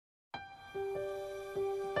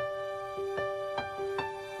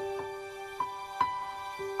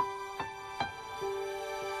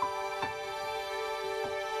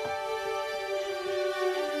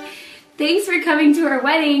Thanks for coming to our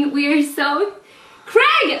wedding. We are so...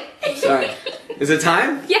 Craig! Sorry. Is it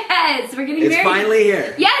time? Yes, we're getting married. It's finally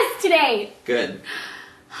here. Yes, today. Good.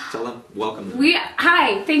 Tell them welcome.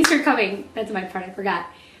 Hi, thanks for coming. That's my part, I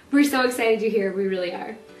forgot. We're so excited you're here. We really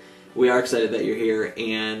are. We are excited that you're here,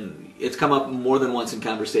 and it's come up more than once in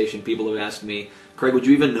conversation. People have asked me, Craig, would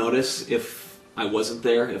you even notice if I wasn't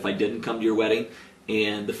there, if I didn't come to your wedding?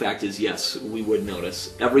 And the fact is, yes, we would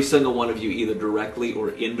notice. Every single one of you, either directly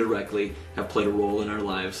or indirectly, have played a role in our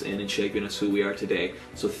lives and in shaping us who we are today.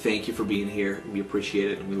 So thank you for being here. We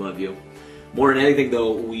appreciate it and we love you. More than anything,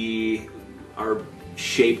 though, we are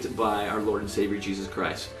shaped by our Lord and Savior, Jesus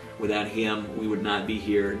Christ. Without Him, we would not be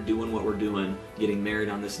here doing what we're doing, getting married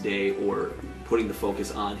on this day, or putting the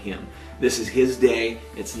focus on Him. This is His day.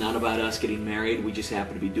 It's not about us getting married. We just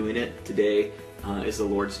happen to be doing it. Today is the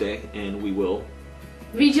Lord's Day, and we will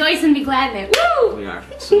rejoice and be glad in it. Woo! We are.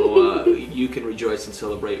 So you can rejoice and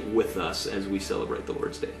celebrate with us as we celebrate the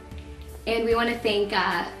Lord's Day. And we want to thank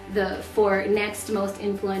the four next most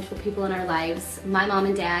influential people in our lives, my mom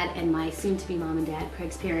and dad, and my soon-to-be mom and dad,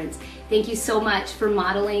 Craig's parents. Thank you so much for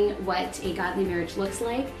modeling what a godly marriage looks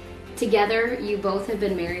like. Together, you both have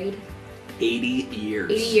been married 80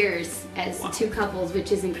 years. 80 years as two couples,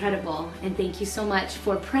 which is incredible. And thank you so much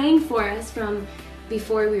for praying for us from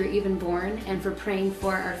before we were even born, and for praying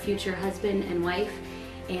for our future husband and wife.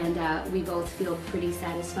 And we both feel pretty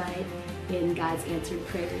satisfied in God's answered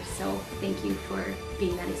prayers. So thank you for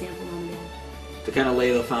being that example, Mom and Dad. To kind of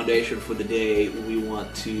lay the foundation for the day, we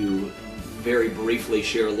want to very briefly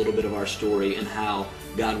share a little bit of our story and how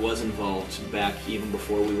God was involved back even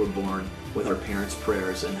before we were born with our parents'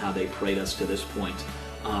 prayers and how they prayed us to this point.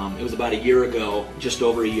 It was about a year ago, just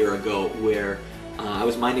over a year ago, where I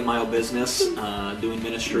was minding my own business, doing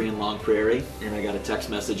ministry in Long Prairie, and I got a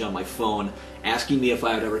text message on my phone asking me if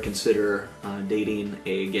I would ever consider dating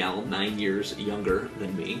a gal 9 years younger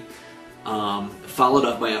than me. Followed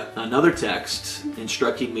up by another text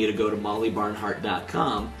instructing me to go to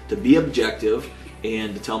mollybarnhart.com to be objective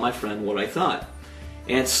and to tell my friend what I thought.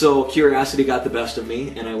 And so curiosity got the best of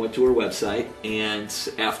me, and I went to her website, and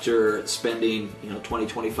after spending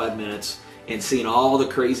 20-25 minutes and seeing all the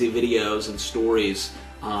crazy videos and stories,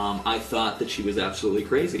 I thought that she was absolutely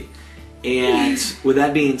crazy. And with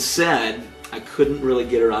that being said, I couldn't really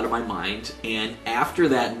get her out of my mind. And after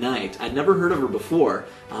that night, I'd never heard of her before,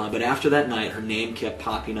 but after that night, her name kept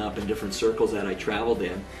popping up in different circles that I traveled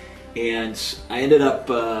in. And I ended up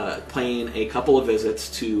paying a couple of visits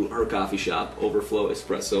to her coffee shop, Overflow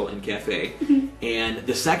Espresso and Cafe. And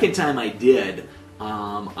the second time I did,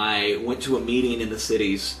 I went to a meeting in the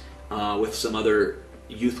cities with some other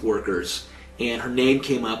youth workers, and her name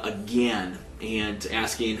came up again, and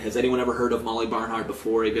asking, has anyone ever heard of Molly Barnhart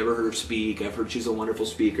before? Have you ever heard her speak? I've heard she's a wonderful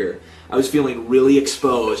speaker. I was feeling really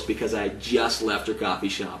exposed because I had just left her coffee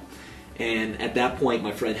shop. And at that point,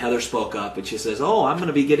 my friend Heather spoke up, and she says, oh, I'm going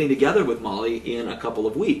to be getting together with Molly in a couple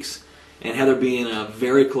of weeks. And Heather being a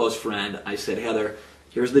very close friend, I said, Heather,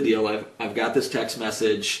 here's the deal. I've got this text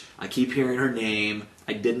message. I keep hearing her name.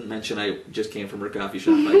 I didn't mention I just came from her coffee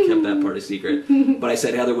shop. I kept that part a secret. But I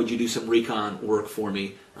said, Heather, would you do some recon work for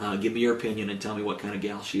me? Give me your opinion and tell me what kind of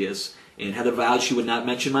gal she is. And Heather vowed she would not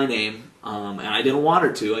mention my name. And I didn't want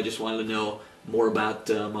her to. I just wanted to know more about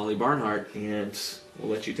Molly Barnhart. And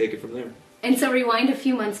we'll let you take it from there. And so rewind a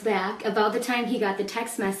few months back, about the time he got the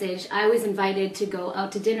text message, I was invited to go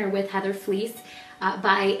out to dinner with Heather Fleece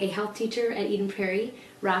by a health teacher at Eden Prairie,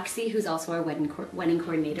 Roxy, who's also our wedding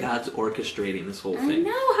coordinator. God's orchestrating this whole thing. I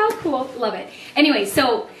know, how cool. Love it. Anyway,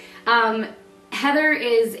 so Heather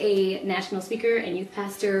is a national speaker and youth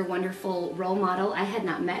pastor, wonderful role model. I had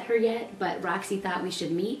not met her yet, but Roxy thought we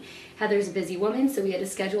should meet. Heather's a busy woman, so we had to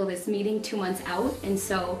schedule this meeting 2 months out. And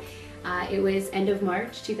so it was end of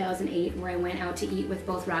March 2008 where I went out to eat with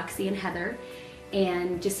both Roxy and Heather,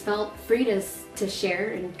 and just felt free to share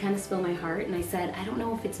and kind of spill my heart. And I said, I don't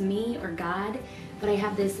know if it's me or God, but I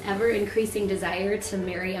have this ever-increasing desire to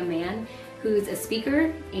marry a man who's a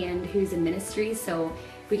speaker and who's in ministry, so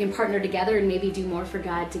we can partner together and maybe do more for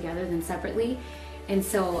God together than separately. And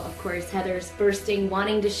so, of course, Heather's bursting,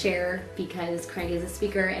 wanting to share, because Craig is a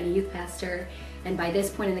speaker and a youth pastor. And by this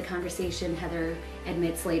point in the conversation, Heather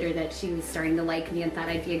admits later that she was starting to like me and thought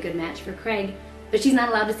I'd be a good match for Craig, but she's not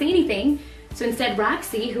allowed to say anything. So instead,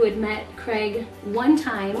 Roxy, who had met Craig one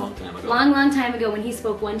time, long time ago when he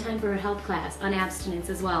spoke one time for her health class on abstinence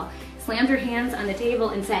as well, slammed her hands on the table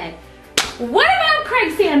and said, what about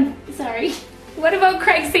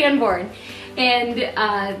Craig Sanborn? And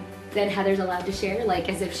then Heather's allowed to share, like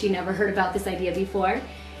as if she never heard about this idea before.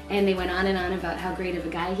 And they went on and on about how great of a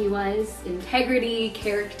guy he was, integrity,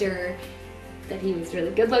 character, that he was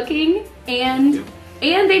really good looking, and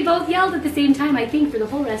they both yelled at the same time, I think, for the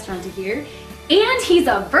whole restaurant to hear, and he's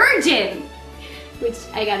a virgin! Which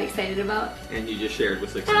I got excited about. And you just shared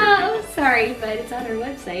with 600 people. Oh, sorry, but it's on our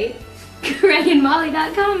website,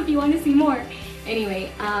 CraigandMolly.com, if you want to see more.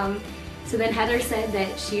 Anyway, so then Heather said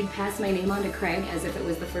that she'd pass my name on to Craig as if it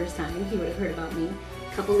was the first time he would have heard about me.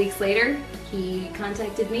 A couple weeks later, he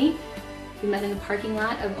contacted me. We met in the parking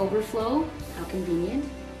lot of Overflow, how convenient.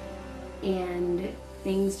 And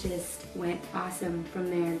things just went awesome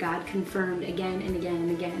from there. God confirmed again and again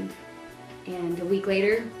and again. And a week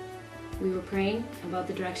later, we were praying about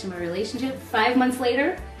the direction of our relationship. 5 months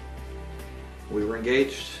later, we were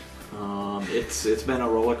engaged. It's been a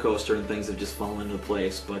roller coaster and things have just fallen into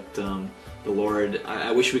place, but the Lord,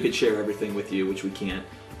 I wish we could share everything with you, which we can't,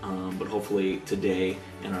 but hopefully today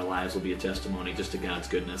in our lives will be a testimony just to God's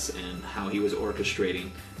goodness and how He was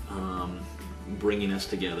orchestrating, bringing us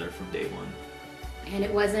together from day one. And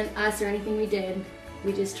it wasn't us or anything we did.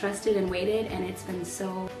 We just trusted and waited, and it's been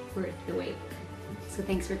so worth the wait. So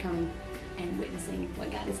thanks for coming and witnessing what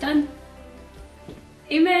God has done.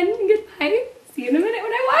 Amen. Goodbye. See you in a minute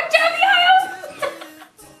when I walk down.